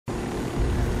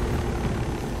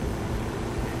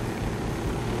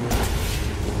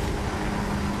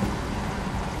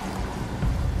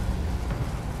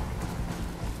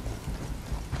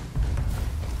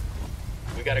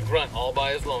got a grunt all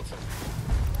by his lonesome.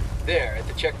 There, at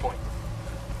the checkpoint.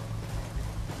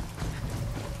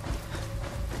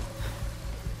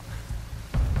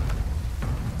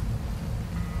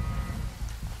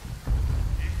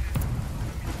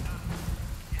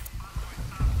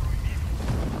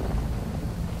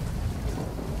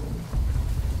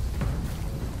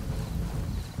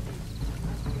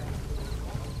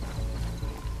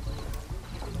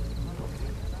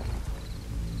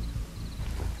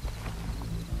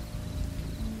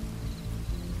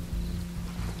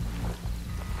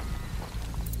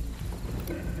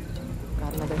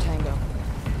 Another tango.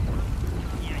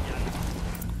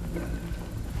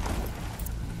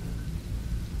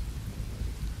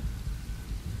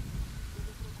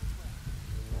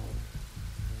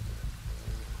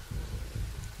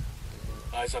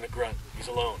 Eyes on a grunt. He's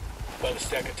alone. By the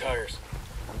stack of tires.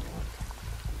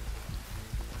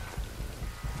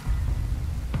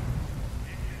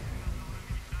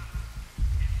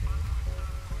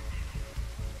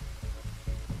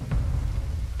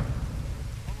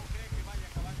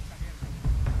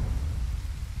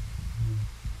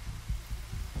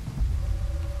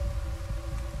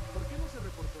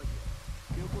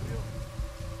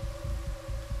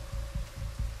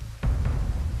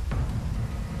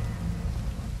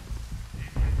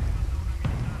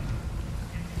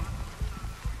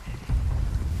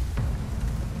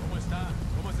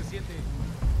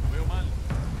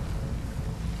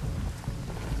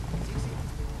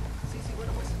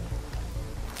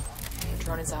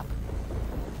 Drone is up.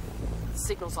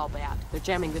 Signal's all bad. They're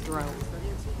jamming the drone.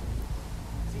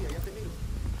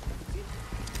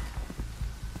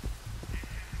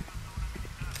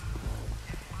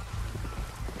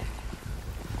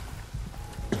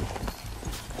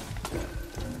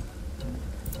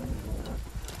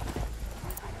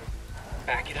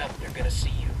 Back it up. They're gonna see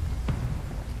you.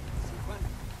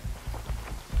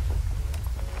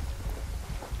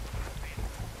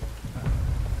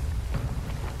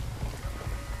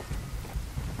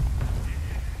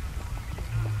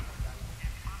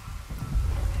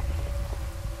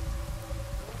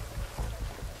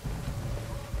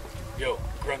 Yo,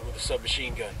 grunt with a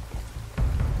submachine gun.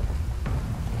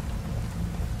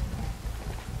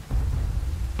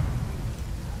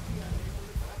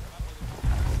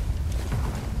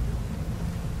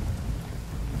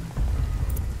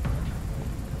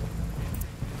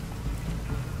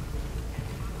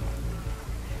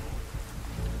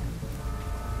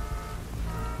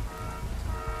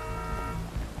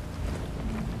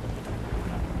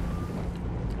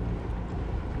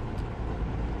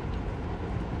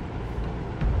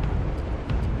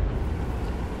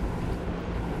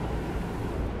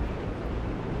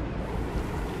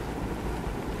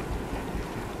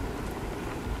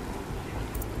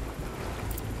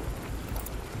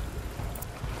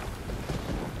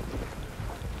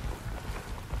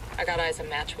 I got eyes on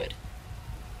Matchwood.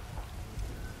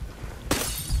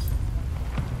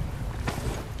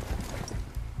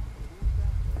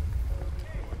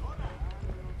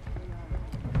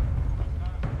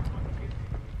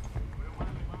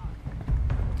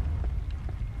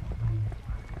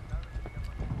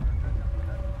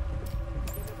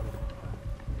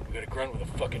 We got a grunt with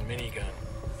a fucking minigun.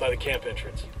 By the camp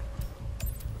entrance.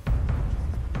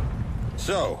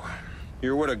 So,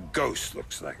 you're what a ghost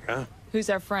looks like, huh? Who's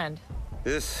our friend?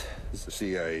 This is the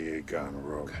CIA gone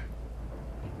rogue.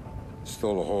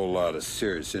 Stole a whole lot of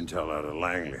serious intel out of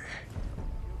Langley.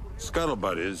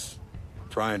 Scuttlebutt is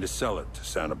trying to sell it to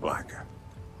Santa Blanca.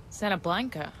 Santa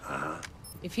Blanca? Uh-huh.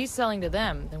 If he's selling to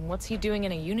them, then what's he doing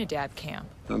in a Unidad camp?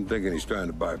 I'm thinking he's trying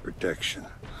to buy protection.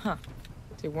 Huh.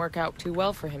 Didn't work out too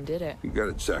well for him, did it? He got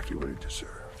exactly what he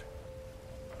deserved.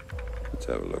 Let's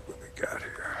have a look what we got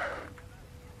here.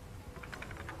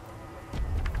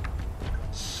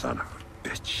 Son of a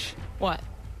bitch. What?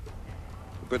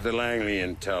 Put the Langley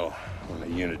intel on the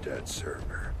Unidad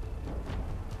server.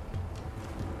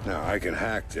 Now, I can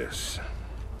hack this.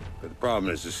 But the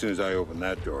problem is, as soon as I open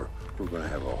that door, we're gonna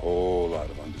have a whole lot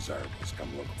of undesirables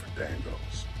come looking for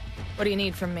tangos. What do you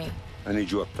need from me? I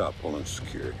need you up top pulling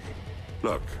security.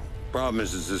 Look, problem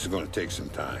is this is gonna take some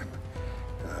time.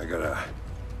 I gotta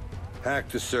hack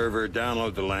the server,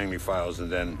 download the Langley files,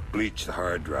 and then bleach the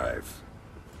hard drive.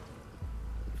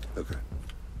 Okay.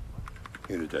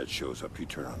 Unidad shows up, you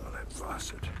turn on the lead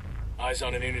faucet. Eyes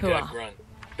on an Unidad grunt.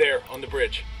 There, on the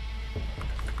bridge.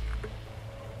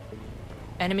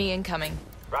 Enemy incoming.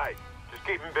 Right. Just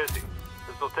keep him busy.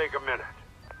 This'll take a minute.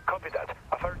 Copy that.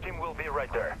 A third team will be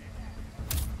right there.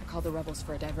 Call the rebels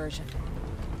for a diversion.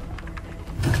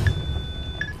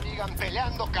 Sigan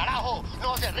peleando, carajo.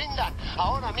 No se rindan.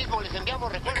 Ahora mismo les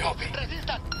enviamos refuerzos.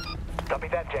 Resistan. Copy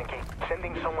that, Janky.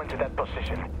 Sending someone to that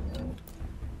position.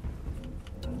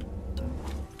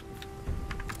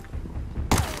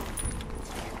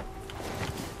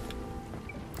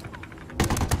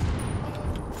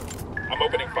 I'm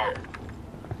opening fire.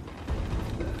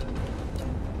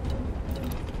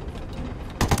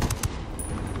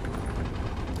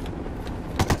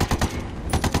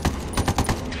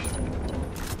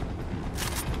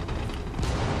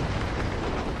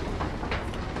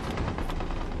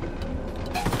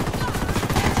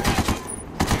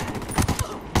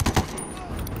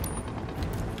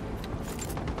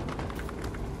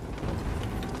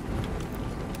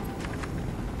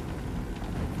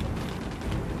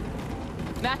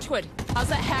 Matchwood, how's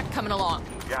that hack coming along?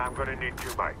 Yeah, I'm gonna need 2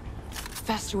 mics.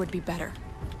 Faster would be better.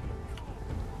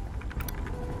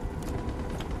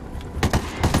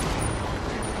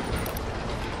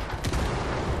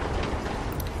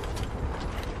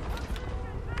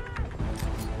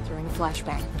 Throwing a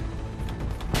flashbang.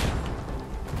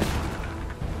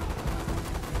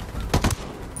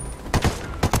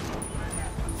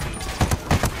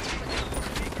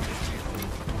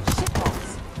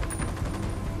 Shitballs.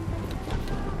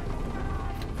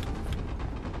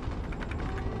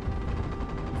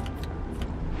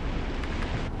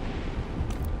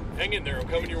 Hang in there, I'm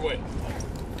coming your way.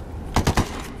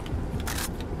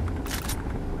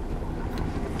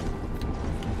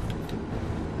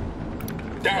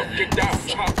 Down, get down,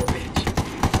 chopper, bitch.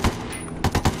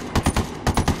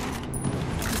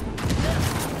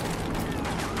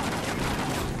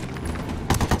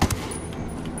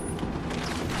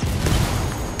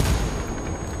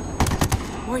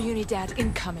 More Unidad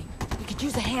incoming. We could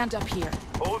use a hand up here.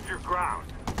 Hold your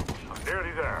ground. I'm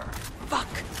nearly there. Fuck!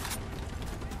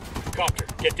 Copter,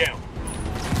 get down.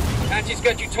 Patchy's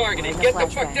got you targeted. Throwing a Get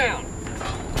the fuck flashbang. down.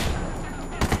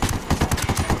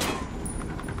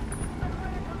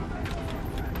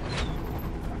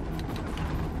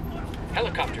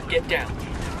 Helicopter, get down.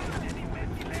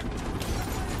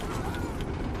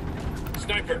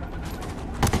 Sniper.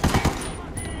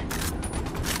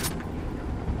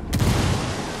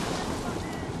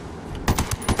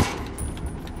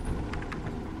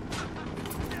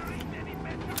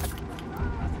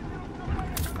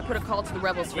 I put a call to the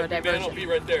rebels for a With me, man, I'll diversion. be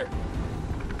right there.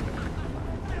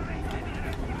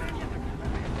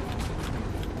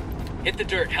 Hit the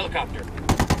dirt, helicopter.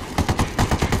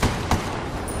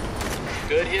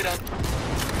 Good hit on.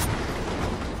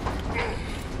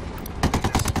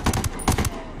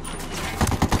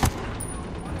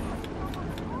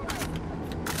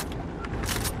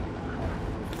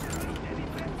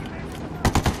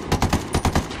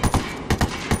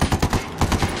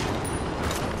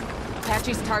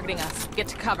 Apache's targeting us. Get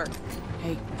to cover.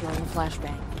 Hey, throwing a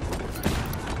flashbang.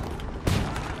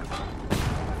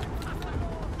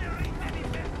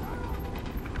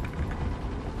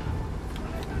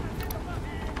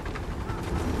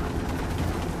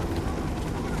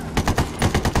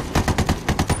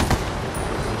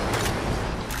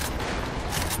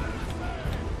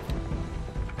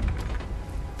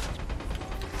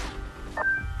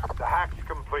 The hack's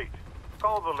complete.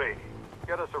 Call the lady.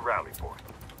 Get us a rally point.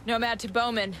 Nomad to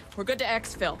Bowman. We're good to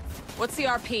exfil. What's the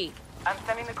RP? I'm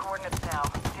sending the coordinates now.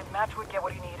 Did Matchwood get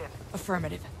what he needed?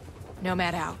 Affirmative.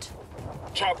 Nomad out.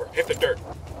 Chopper, hit the dirt.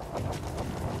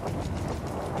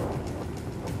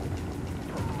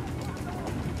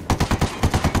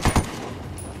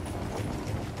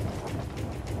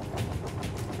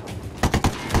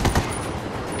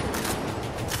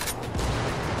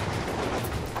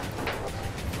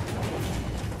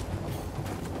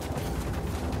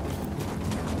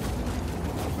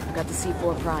 I got the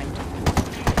C4 primed.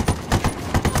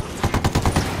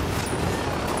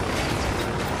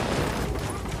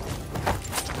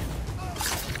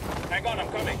 Hang on,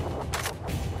 I'm coming.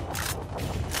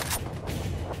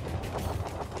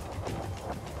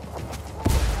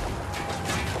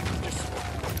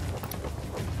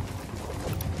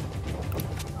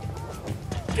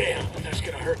 Damn, that's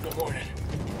gonna hurt in the morning.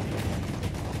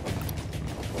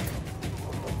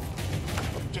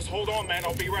 Just hold on, man.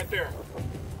 I'll be right there.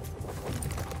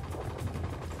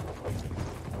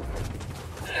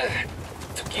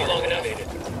 Took you long enough, ain't it?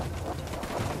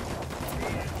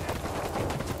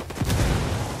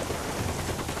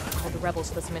 Call the rebels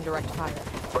for some indirect fire.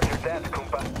 Roger that,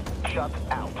 Kumpa. Shut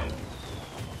out.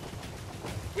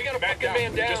 We got a fucking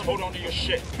man down. Just hold on to your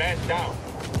shit. Man down.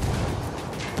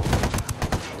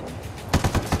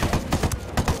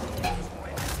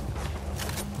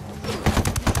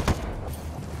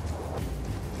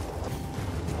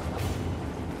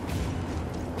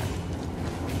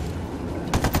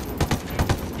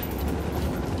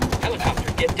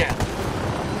 Helicopter, get down.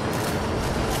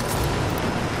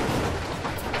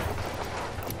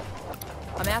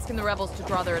 I'm asking the rebels to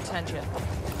draw their attention.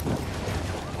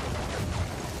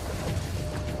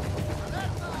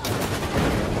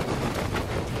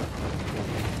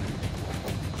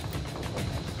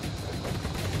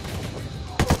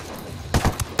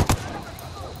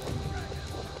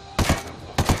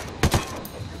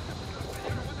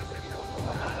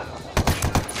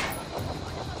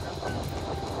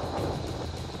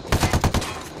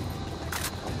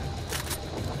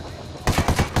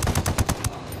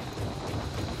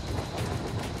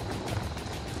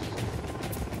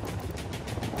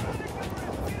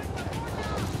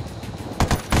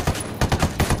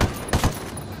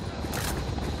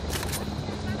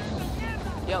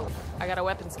 Yo, I got a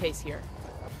weapons case here.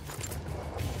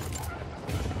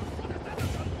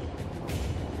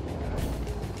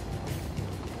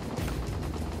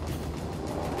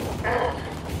 Plan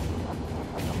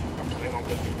on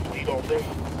letting me bleed all day.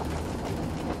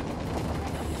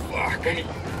 Fuck. Benny,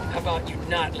 how about you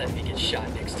not let me get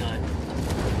shot next time?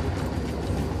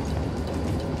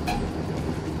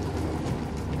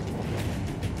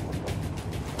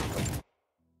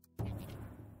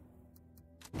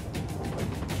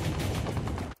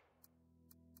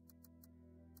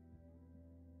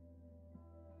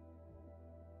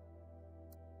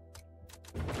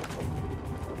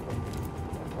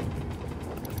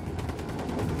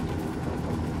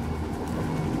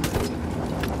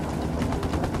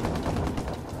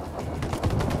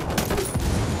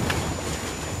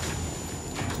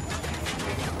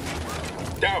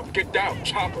 Down, get down,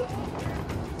 chopper.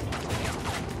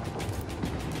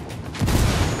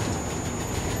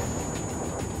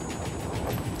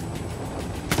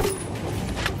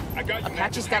 I got you.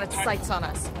 Apache's got its sights on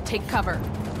us. Take cover.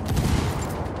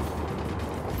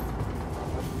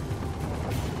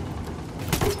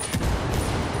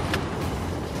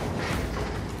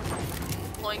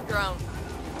 Deploying drone.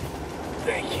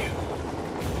 Thank you.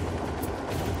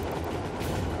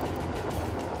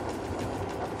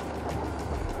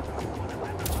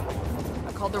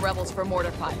 Called the rebels for mortar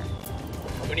fire.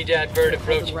 We need to advert The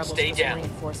approach. rebels Stay for some down.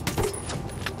 reinforcements.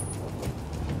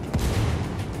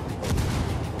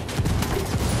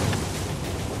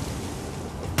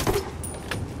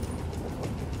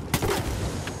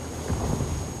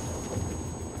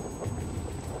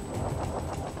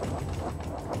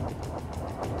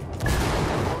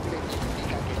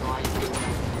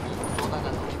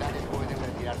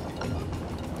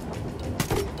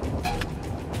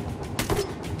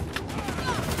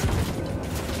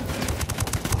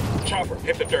 Chopper,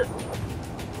 hit the dirt.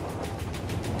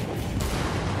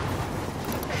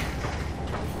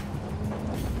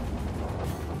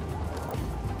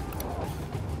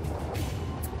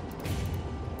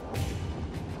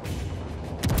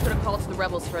 Put a call to the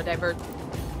rebels for a divert.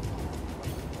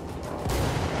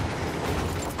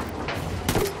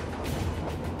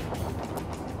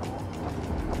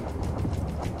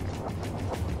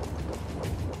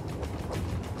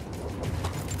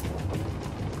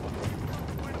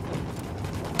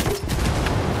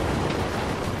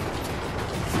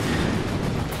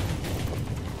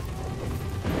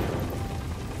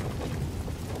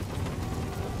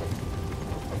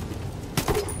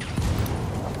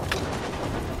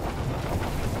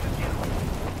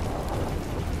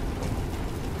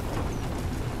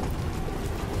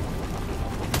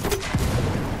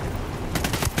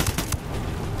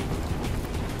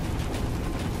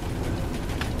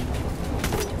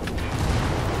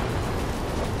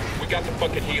 Got the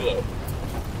fucking helo.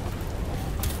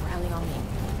 Rally on me.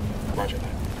 Roger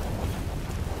that.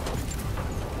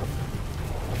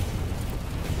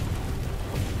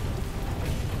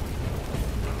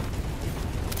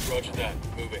 Roger that.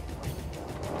 Moving.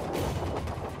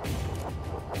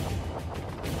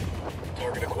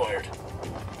 Target acquired.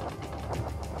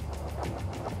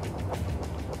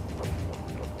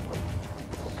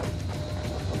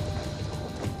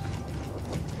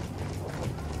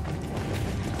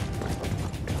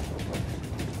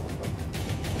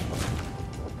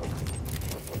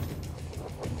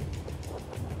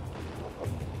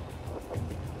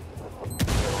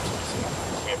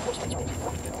 Reinforcements will be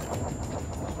coming in.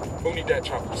 Who need that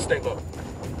chopper? Stay low.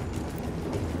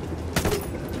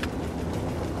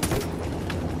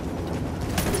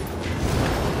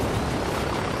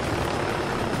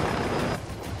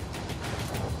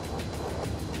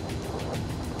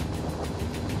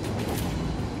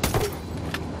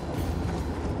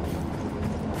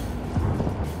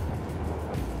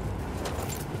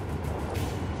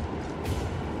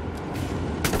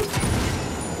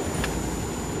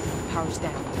 Power's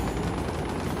down.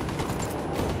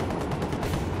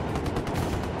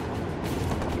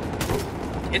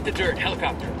 Hit the dirt,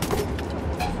 helicopter.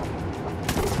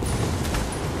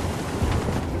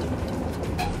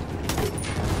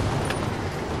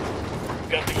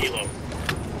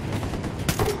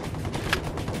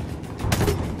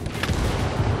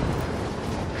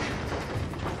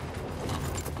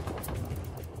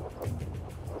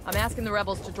 I'm asking the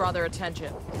rebels to draw their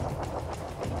attention.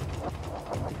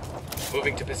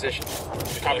 Moving to position.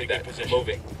 Copy that. Position.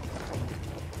 Moving.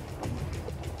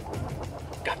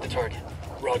 Got the target.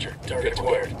 Roger. Target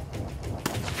acquired.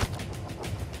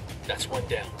 That's one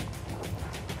down.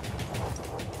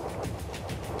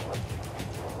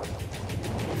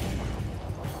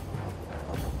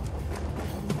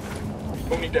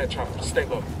 Who need that chopper? Stay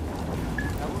low.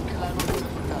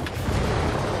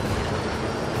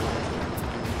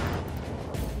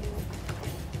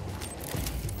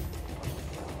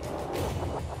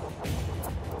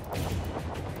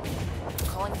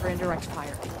 Calling for indirect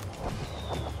fire.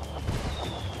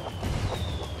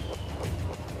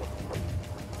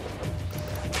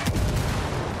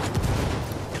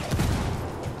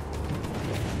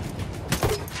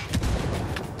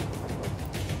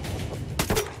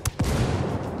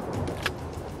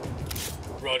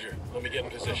 Roger. Let me get in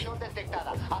position.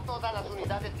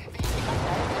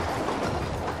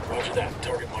 Roger that.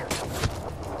 Target marked.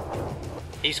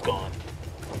 He's gone.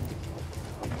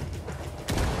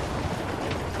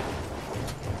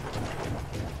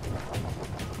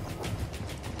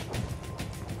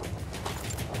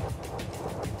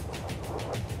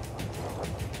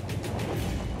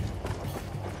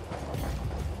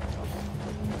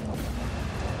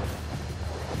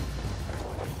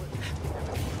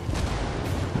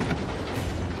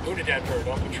 That bird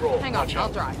on patrol. Hang on, Watch I'll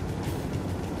out. drive.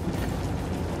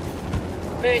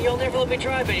 Man, you'll never let me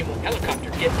drive anymore. Helicopter,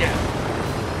 get down.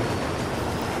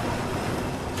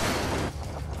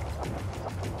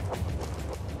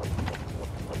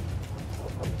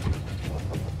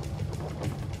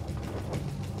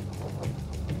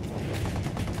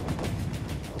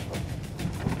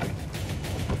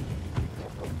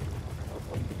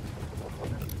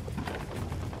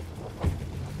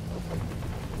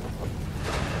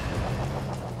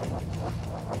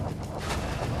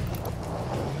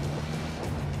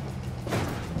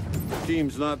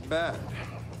 Team's not bad.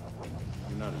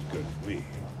 You're not as good as me.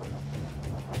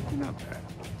 You're not bad.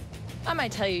 I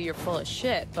might tell you you're full of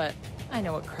shit, but I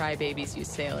know what crybabies you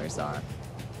sailors are.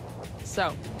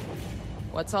 So,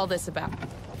 what's all this about?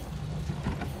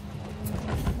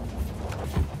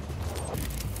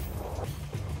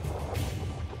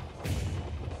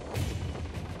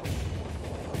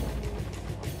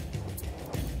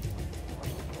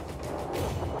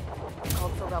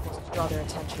 Called for rebels to draw their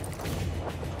attention.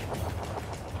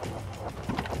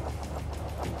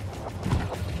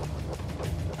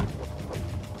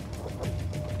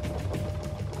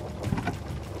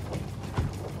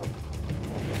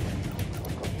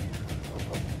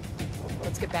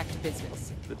 Let's get back to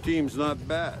business. The team's not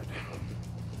bad.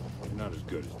 You're not as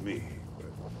good as me,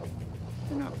 but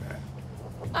you're not bad.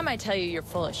 I might tell you you're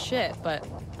full of shit, but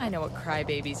I know what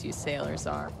crybabies you sailors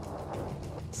are.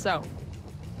 So,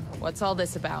 what's all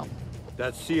this about?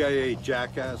 That CIA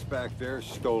jackass back there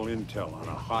stole intel on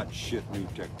a hot shit new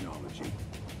technology.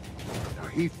 Now,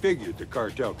 he figured the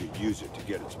cartel could use it to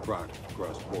get its product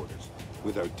across borders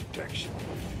without detection.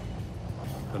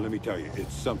 But let me tell you,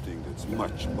 it's something that's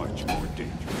much, much more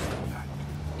dangerous than that.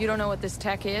 You don't know what this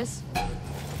tech is?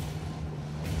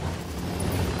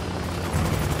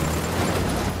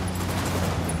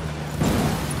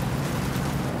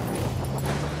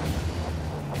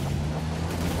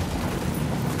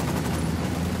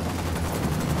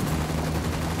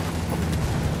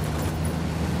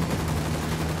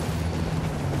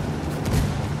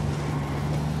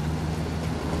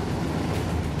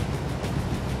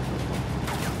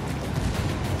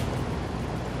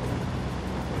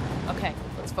 Okay,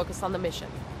 let's focus on the mission.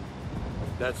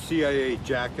 That CIA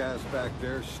jackass back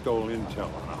there stole intel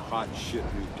on a hot shit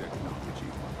new technology.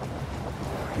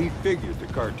 Now, he figured the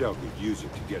cartel could use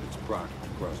it to get its product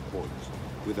across borders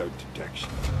without detection.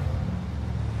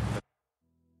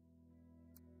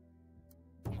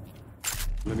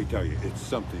 Let me tell you, it's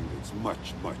something that's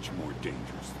much, much more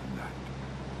dangerous than that.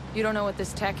 You don't know what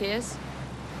this tech is?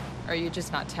 Or are you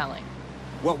just not telling?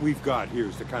 What we've got here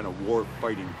is the kind of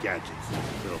war-fighting gadgets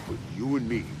that'll put you and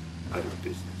me out of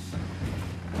business.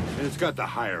 And it's got the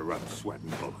higher-ups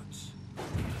sweating bullets.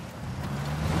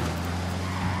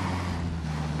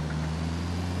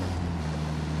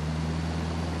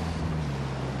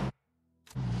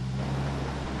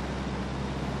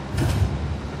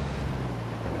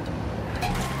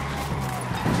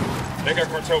 They got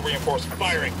cartel reinforcements.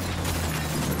 Firing.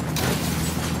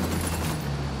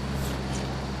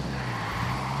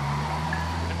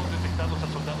 Hemos detectado a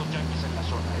soldados yanquis en la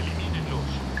zona.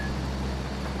 Elimínenlos.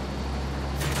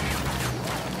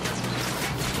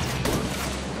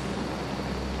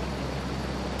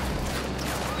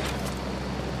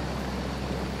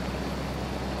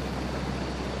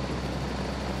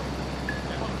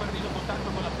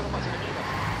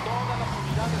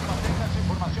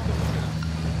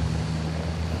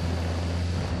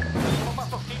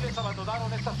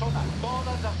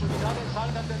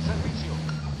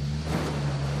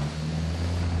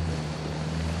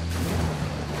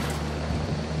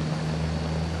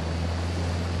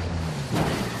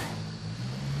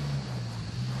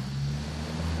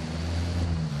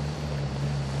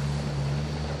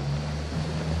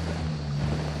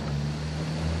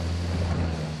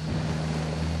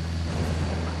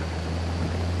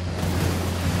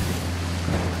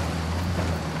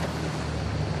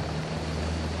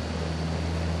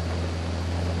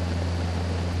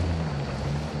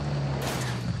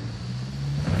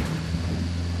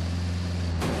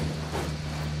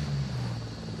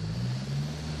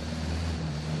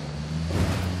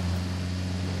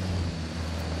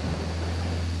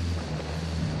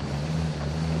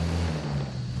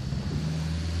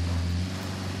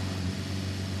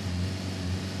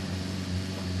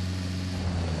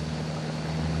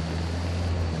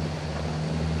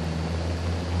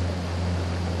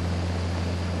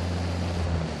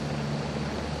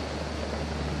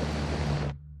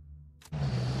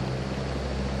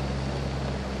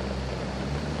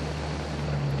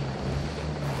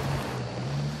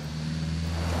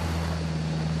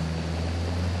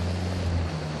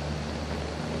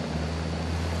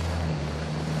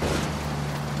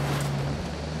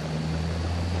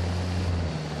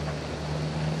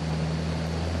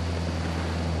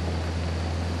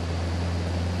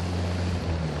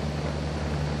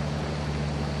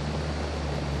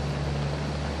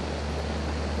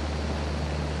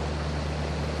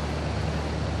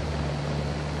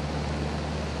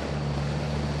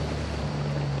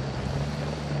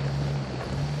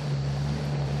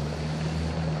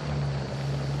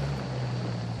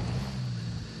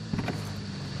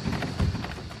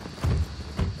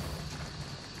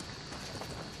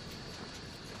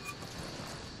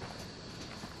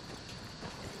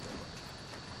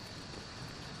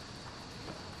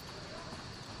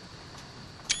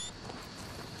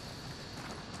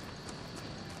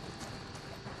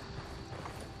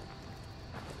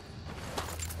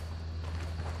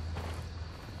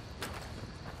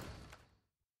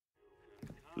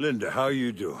 Linda, how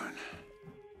you doing?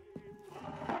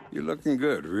 You're looking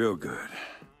good, real good.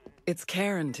 It's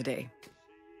Karen today.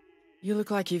 You look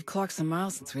like you've clocked some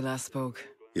miles since we last spoke.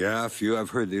 Yeah, a few.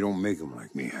 I've heard they don't make them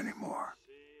like me anymore.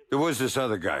 There was this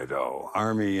other guy, though.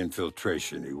 Army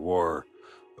infiltration. He wore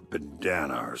a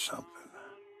bandana or something.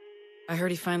 I heard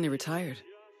he finally retired.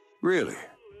 Really?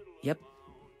 Yep.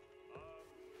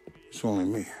 It's only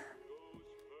me.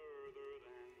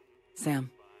 Sam,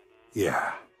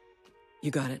 Yeah, you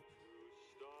got it.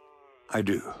 I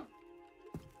do.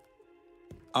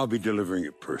 I'll be delivering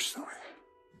it personally.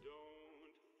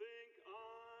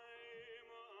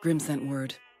 Grim sent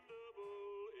word.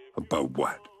 About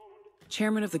what?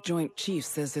 Chairman of the Joint Chiefs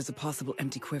says there's a possible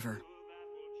empty quiver.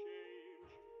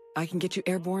 I can get you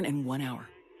airborne in 1 hour.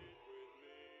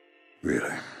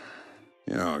 Really?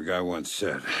 You know, a guy once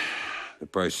said, the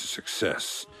price of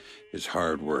success is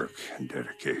hard work and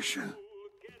dedication.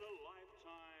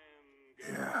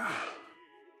 Yeah.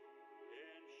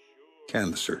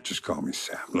 Canvassor, just call me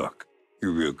Sam. Look,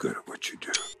 you're real good at what you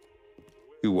do.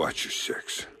 You watch your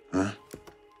six, huh?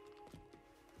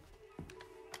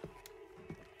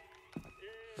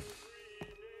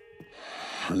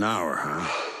 An hour,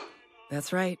 huh?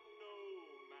 That's right.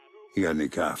 You got any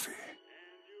coffee?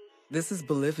 This is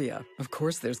Bolivia. Of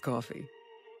course there's coffee.